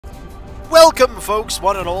Welcome folks,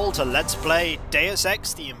 one and all, to Let's Play Deus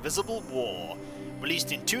Ex The Invisible War,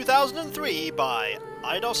 released in 2003 by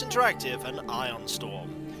Eidos Interactive and Ion Storm.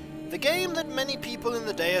 The game that many people in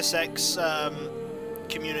the Deus Ex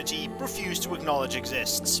community refuse to acknowledge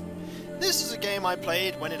exists. This is a game I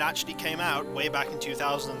played when it actually came out way back in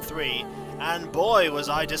 2003, and boy was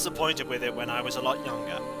I disappointed with it when I was a lot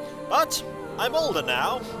younger. But I'm older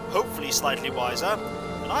now, hopefully slightly wiser,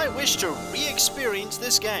 and I wish to re-experience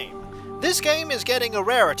this game. This game is getting a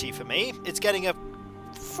rarity for me. It's getting a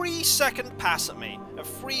free second pass at me, a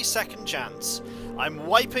free second chance. I'm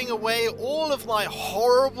wiping away all of my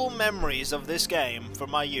horrible memories of this game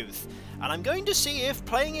from my youth, and I'm going to see if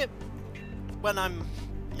playing it when I'm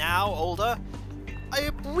now older,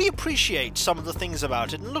 I reappreciate some of the things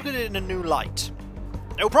about it and look at it in a new light.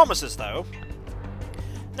 No promises though.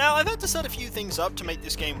 Now, I've had to set a few things up to make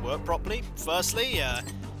this game work properly. Firstly,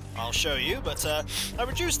 I'll show you, but I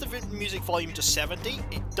reduced the music volume to 70.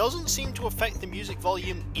 It doesn't seem to affect the music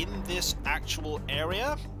volume in this actual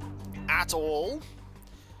area at all,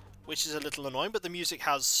 which is a little annoying, but the music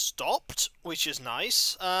has stopped, which is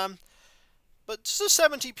nice. But to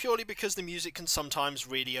 70 purely because the music can sometimes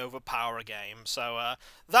really overpower a game, so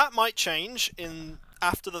that might change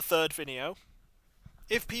after the third video,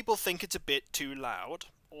 if people think it's a bit too loud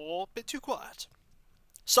or a bit too quiet.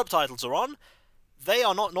 Subtitles are on. They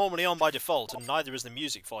are not normally on by default, and neither is the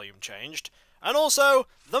music volume changed. And also,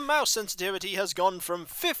 the mouse sensitivity has gone from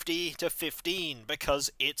 50 to 15,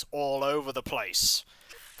 because it's all over the place.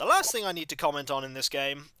 The last thing I need to comment on in this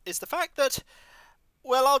game is the fact that,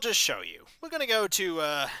 well, I'll just show you. We're going to go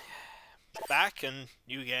to back and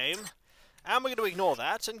new game, and we're going to ignore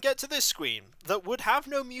that and get to this screen that would have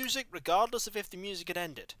no music regardless of if the music had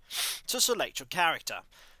ended, to select your character.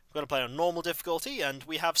 We're going to play on normal difficulty, and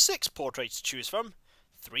we have 6 portraits to choose from,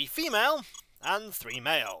 3 female and 3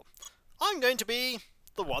 male. I'm going to be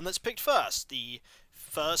the one that's picked first, the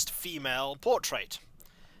first female portrait.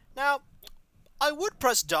 Now, I would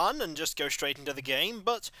press done and just go straight into the game,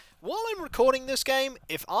 but while I'm recording this game,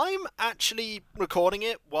 if I'm actually recording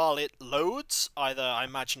it while it loads, either I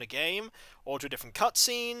imagine a game, or to a different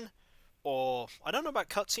cutscene, or I don't know about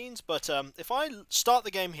cutscenes, but if I start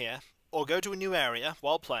the game here, or go to a new area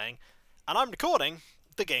while playing, and I'm recording,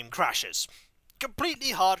 the game crashes. Completely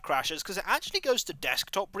hard crashes, because it actually goes to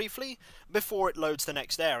desktop briefly before it loads the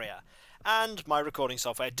next area, and my recording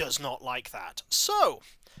software does not like that. So,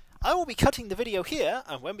 I will be cutting the video here,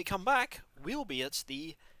 and when we come back, we'll be at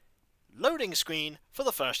the loading screen for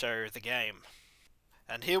the first area of the game.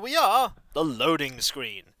 And here we are, the loading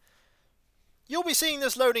screen. You'll be seeing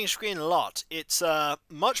this loading screen a lot. It's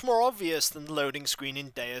much more obvious than the loading screen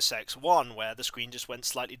in Deus Ex 1, where the screen just went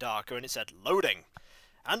slightly darker and it said loading.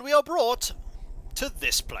 And we are brought to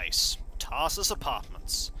this place, Tarsus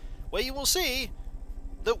Apartments, where you will see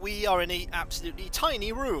that we are in an absolutely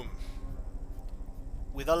tiny room,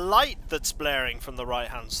 with a light that's blaring from the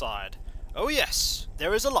right-hand side. Oh yes,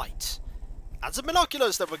 there is a light, and some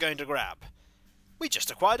binoculars that we're going to grab. We just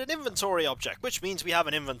acquired an inventory object, which means we have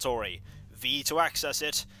an inventory. V to access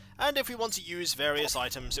it, and if we want to use various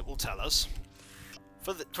items it will tell us.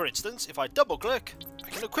 For instance, if I double click, I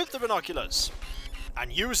can equip the binoculars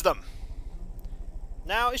and use them.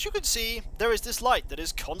 Now, as you can see, there is this light that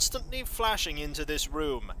is constantly flashing into this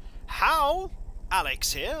room. How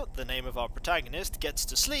Alex here, the name of our protagonist, gets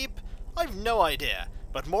to sleep, I've no idea,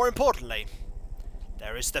 but more importantly,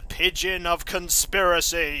 there is the Pigeon of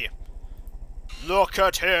conspiracy. Look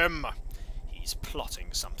at him! He's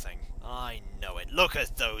plotting something. I know it. Look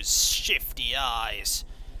at those shifty eyes.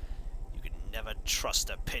 You can never trust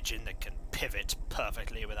a pigeon that can pivot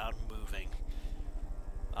perfectly without moving.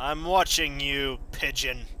 I'm watching you,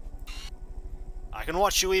 Pigeon. I can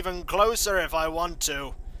watch you even closer if I want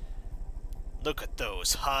to. Look at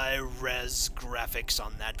those high-res graphics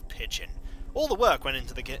on that pigeon. All the work went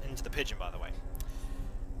into the pigeon, by the way.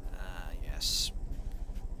 Yes.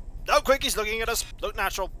 Oh, quick, he's looking at us. Look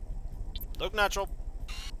natural. Look natural.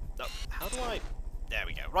 No, how do I... There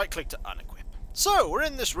we go. Right-click to unequip. So, we're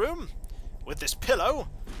in this room with this pillow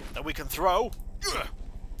that we can throw. Ugh.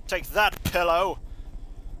 Take that pillow.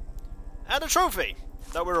 And a trophy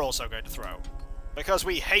that we're also going to throw, because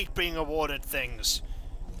we hate being awarded things.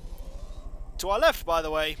 To our left, by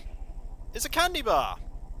the way, is a candy bar.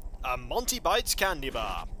 A Monty Bites candy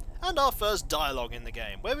bar. And our first dialogue in the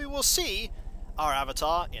game, where we will see our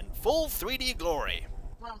avatar in full 3D glory.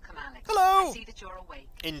 Welcome, Alex. Hello! I see that you're awake.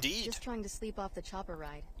 Indeed. Just trying to sleep off the chopper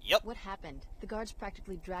ride. Yep. What happened? The guards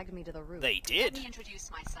practically dragged me to the roof. They Let did. me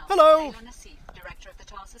introduce myself. Hello. Leila Nassif, director of the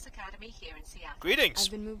Tarsus Academy here in Seattle. Greetings.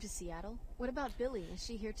 I've been moved to Seattle. What about Billy? Is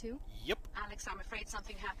she here too? Yep. Alex, I'm afraid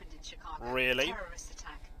something happened in Chicago. Really? A terrorist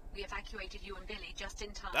attack. We evacuated you and Billy just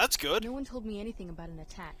in time. That's good. No one told me anything about an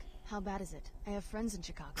attack. How bad is it? I have friends in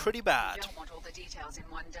Chicago. Pretty You bad. don't want all the details in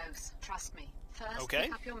one dose. Trust me. First, Okay.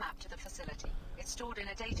 pick up your map to the facility. It's stored in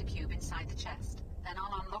a data cube inside the chest. Then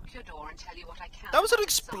I'll unlock your door and tell you what I can. That was an about the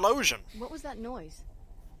explosion. What was that noise?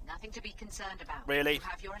 site. Nothing to be concerned about. Really? You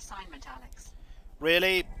have your assignment, Alex.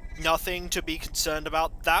 Really? Nothing to be concerned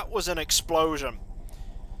about? That was an explosion.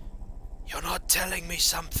 You're not telling me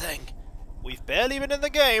something. We've barely been in the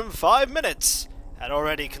game 5 minutes, and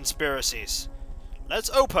already conspiracies. Let's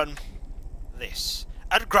open this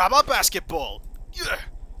and grab our basketball. Yeah.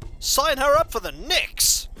 Sign her up for the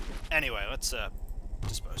Knicks. Anyway, let's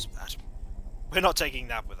dispose of that. We're not taking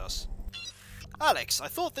that with us. Alex, I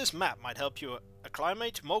thought this map might help you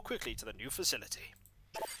acclimate more quickly to the new facility.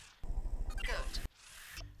 Good.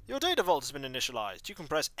 Your data vault has been initialized. You can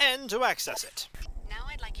press N to access it. Now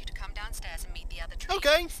I'd like you to come downstairs and meet the other trainees.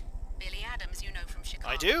 Okay. Billy Adams, you know from Chicago.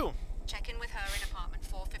 I do. Check in with her in apartment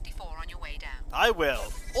 454 on your way down. I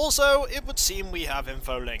will. Also, it would seem we have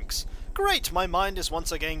info links. Great, my mind is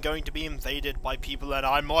once again going to be invaded by people and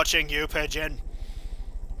I'm watching you, Pigeon.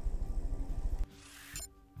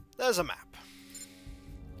 There's a map.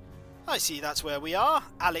 I see that's where we are.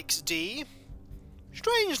 Alex D.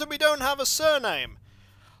 Strange that we don't have a surname.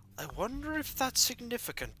 I wonder if that's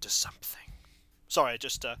significant to something. Sorry,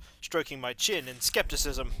 just stroking my chin in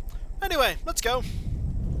skepticism. Anyway, let's go.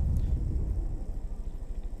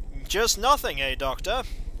 Just nothing, eh, Doctor?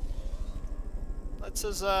 Let's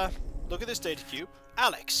look at this data cube.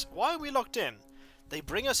 Alex, why are we locked in? They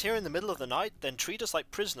bring us here in the middle of the night, then treat us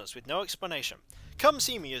like prisoners with no explanation. Come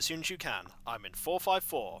see me as soon as you can. I'm in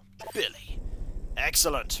 454. Billy.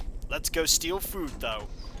 Excellent. Let's go steal food, though.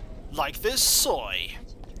 Like this soy.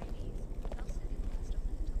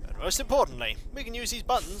 And most importantly, we can use these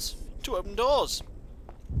buttons to open doors.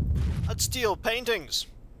 I'd steal paintings.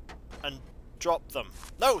 And drop them.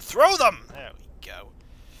 No, throw them! There we go.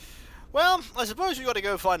 Well, I suppose we've got to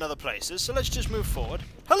go find other places, so let's just move forward.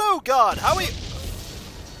 Hello, guard! How are you?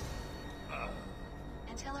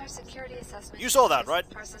 Until our security assessment... You saw that, right?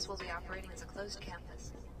 Tarsus will be operating as a closed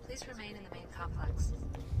campus. Please remain in the main complex.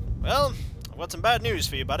 Well, I've got some bad news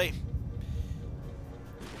for you, buddy.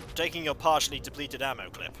 I'm taking your partially depleted ammo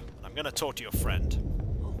clip, and I'm going to talk to your friend.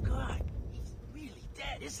 Oh God, he's really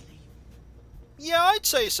dead, isn't he? Yeah, I'd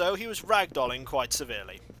say so. He was ragdolling quite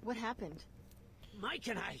severely. What happened? Mike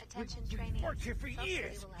and I, Attention, we've trainees. worked here for Some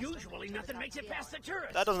years. city will last Usually only nothing till makes the it top past of the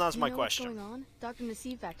tourists. That doesn't answer Do you my know question. What's going on? Dr.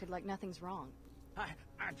 Nassif acted like nothing's wrong.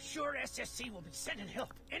 I'm sure SSC will be sending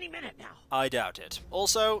help any minute now. I doubt it.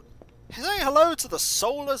 Also, say hello to the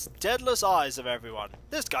soulless, deadless eyes of everyone.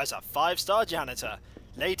 This guy's a 5-star janitor.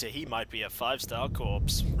 Later, he might be a 5-star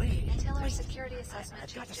corpse. Wait, Until our security assessment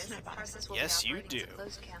I've got to changes, snap out of Tarsus will Yes, be you operating as a do.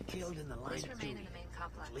 closed campus. Killed in the line Please of remain in duty. the main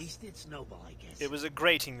complex. At least it's noble, I guess. It was a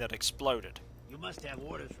grating that exploded. You must have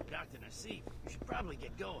orders from Dr. Nassif. You should probably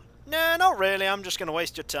get going. Nah, not really. I'm just gonna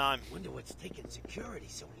waste your time. Wonder what's taking security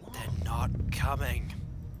so long. They're not coming.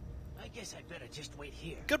 I guess I better just wait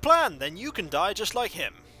here. Good plan. Then you can die just like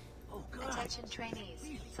him. Oh God. Attention trainees.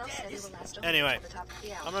 Really Self dead, study will isn't last he? only Anyway, until the top of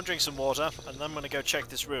the hour. I'm gonna drink some water, and then I'm gonna go check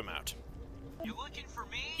this room out. You looking for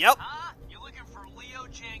me? Yep. Huh? You looking for Leo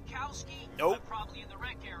Jankowski? Nope. I'm probably in the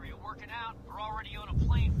rec area working out, or already on a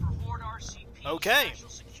plane for Horde RCP Okay. Special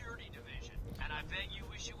Security Division. And I bet you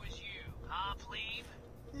wish it was you, huh, plebe?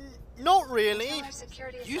 Not really. Until our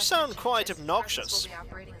security You assessment sound quite changes, obnoxious. Tarsus will be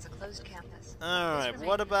operating as a closed campus. Alright, Please remain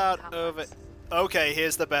what in the about main over... complex. Okay,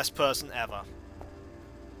 here's the best person ever.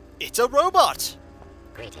 It's a robot!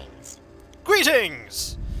 Greetings.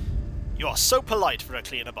 Greetings! You are so polite for a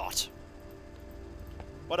cleaner bot.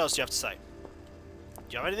 What else do you have to say? Do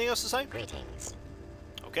you have anything else to say? Greetings.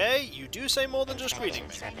 Okay, you do say more than just greeting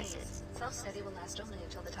me. Services. Self study will last only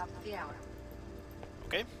until the top of the hour.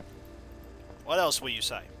 Okay. What else will you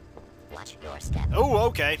say? Watch your step. Oh,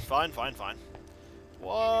 okay. Fine, fine, fine.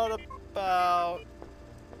 What about...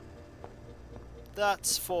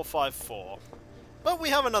 That's 454. But we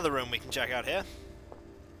have another room we can check out here.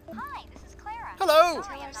 Hi, this is Clara. Hello! Until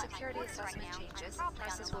Sorry, our I'm not in my security quarters right assessment now. changes, I'm probably on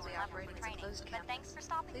Tarsus the will be lower level operating for as a training, closed but campus. thanks for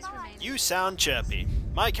stopping Please by. remain in You the sound chirpy.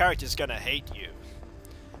 My character's gonna hate you.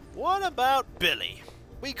 What about Billy?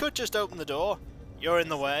 We could just open the door. You're in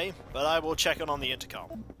the way, but I will check in on the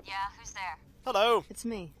intercom. Yeah, who's there? Hello. It's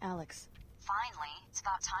me, Alex. Finally, it's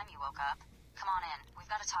about time you woke up. Come on in. We've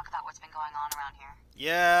got to talk about what's been going on around here.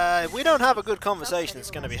 Yeah, if we don't have a good conversation,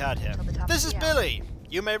 it's going to be had here. This is Billy.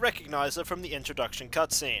 You may recognize her from the introduction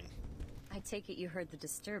cutscene. I take it you heard the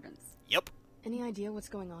disturbance. Yep. Any idea what's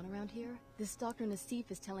going on around here? This Dr.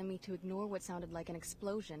 Nassif is telling me to ignore what sounded like an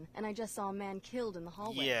explosion, and I just saw a man killed in the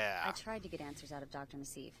hallway. Yeah. I tried to get answers out of Dr.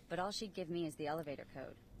 Nassif, but all she'd give me is the elevator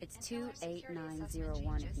code. It's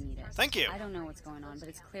 28901 if you need it. Thank you. I don't know what's going on, but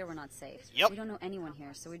it's clear we're not safe. Yep. We don't know anyone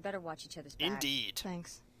here, so we'd better watch each other's backs. Indeed.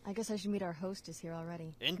 Thanks. I guess I should meet our hostess here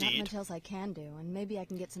already. Indeed. Not much else I can do, and maybe I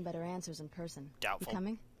can get some better answers in person. Doubtful. You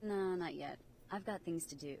coming? No, not yet. I've got things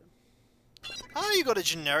to do. Ah, you got a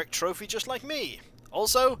generic trophy just like me.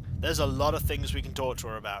 Also, there's a lot of things we can talk to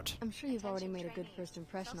her about. I'm sure you've already made a good first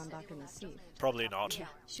impression on Dr. Nassif. Probably not. Yeah,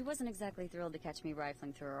 she wasn't exactly thrilled to catch me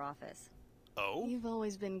rifling through her office. Oh? You've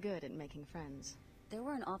always been good at making friends. There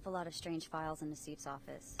were an awful lot of strange files in Nassif's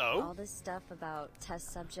office. Oh? All this stuff about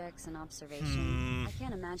test subjects and observation. I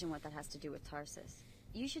can't imagine what that has to do with Tarsus.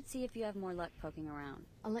 You should see if you have more luck poking around.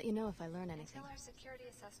 I'll let you know if I learn anything.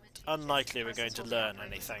 Unlikely we're going to learn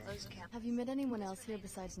anything. Have you met anyone else here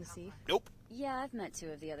besides Nassif? Nope. Yeah, I've met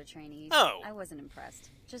 2 of the other trainees. Oh. I wasn't impressed.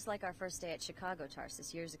 Just like our first day at Chicago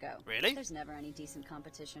Tarsus years ago. Really? There's never any decent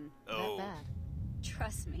competition. Oh. Not bad.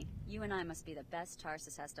 Trust me, you and I must be the best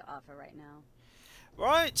Tarsus has to offer right now.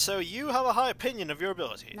 Right, so you have a high opinion of your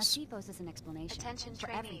abilities. Nassif owes us an explanation for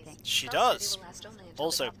everything. She does.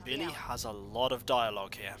 Also, Billy has a lot of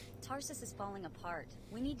dialogue here. Tarsus is falling apart.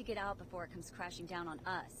 We need to get out before it comes crashing down on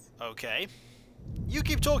us. Okay. You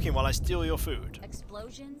keep talking while I steal your food.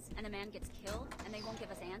 Explosions, and a man gets killed, and they won't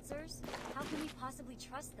give us answers? How can we possibly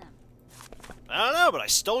trust them? I don't know, but I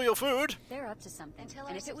stole your food. They're up to something,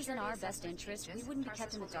 and if it was in our best interest, we wouldn't be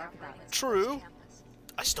kept in the dark about it. True.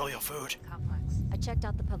 I stole your food. I checked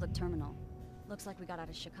out the public terminal. Looks like we got out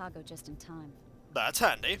of Chicago just in time. That's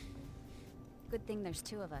handy. Good thing there's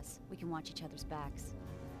 2 of us. We can watch each other's backs.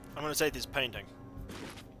 I'm going to take this painting.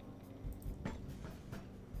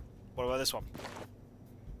 What about this one?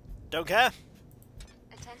 Don't care?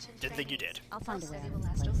 Didn't think you did. I'll find a way out of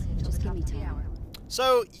this place. Just give me time.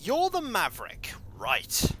 So, you're the Maverick.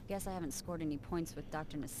 Right. Guess I haven't scored any points with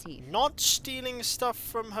Dr. Nassif. Not stealing stuff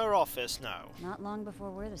from her office, no. Not long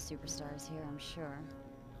before we're the superstars here, I'm sure.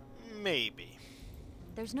 Maybe.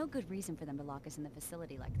 There's no good reason for them to lock us in the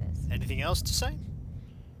facility like this. Anything else to say?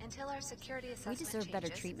 Until our security assessment We deserve better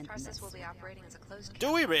changes, treatment than Tarsus this. will be operating as a closed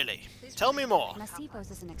Do we really? Tell me more. Nassif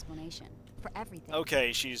owes us an explanation for everything.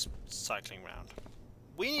 Okay, she's cycling round.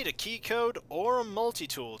 We need a key code or a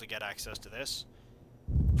multi-tool to get access to this.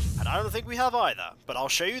 And I don't think we have either, but I'll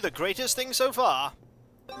show you the greatest thing so far.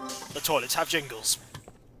 The toilets have jingles.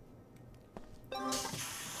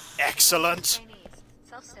 Excellent!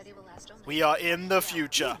 Self-study will last only We are in the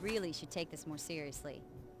future. You really should take this more seriously.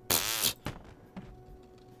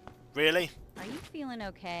 Really? Are you feeling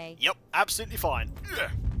okay? Yep, absolutely fine.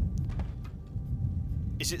 Ugh.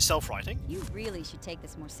 Is it self-writing? You really should take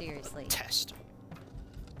this more seriously. Test.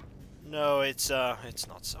 No, it's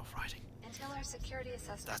not self-writing. Until our security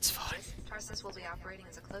assessment That's fine. changes, Tarsus will be operating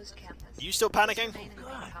as a closed campus. You still panicking? Remain in the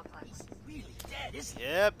main complex. Really dead, isn't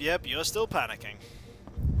Yep, you're still panicking.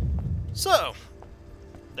 So,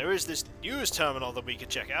 there is this news terminal that we could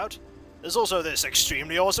check out. There's also this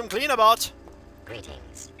extremely awesome cleaner bot.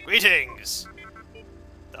 Greetings. Greetings!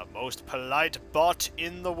 The most polite bot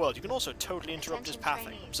in the world. You can also totally interrupt his Attention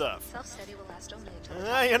pathing. trainees. Observe. Self-study will last only until the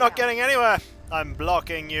top of You're the not hour. getting anywhere. I'm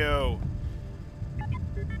blocking you.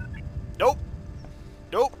 Nope.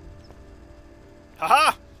 Nope.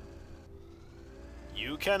 Haha!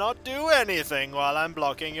 You cannot do anything while I'm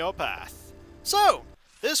blocking your path. So,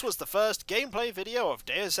 this was the first gameplay video of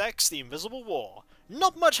Deus Ex: The Invisible War.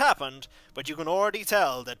 Not much happened, but you can already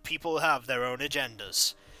tell that people have their own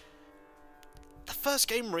agendas. The first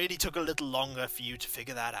game really took a little longer for you to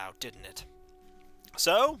figure that out, didn't it?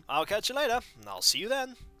 So, I'll catch you later, and I'll see you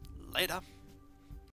then. Later.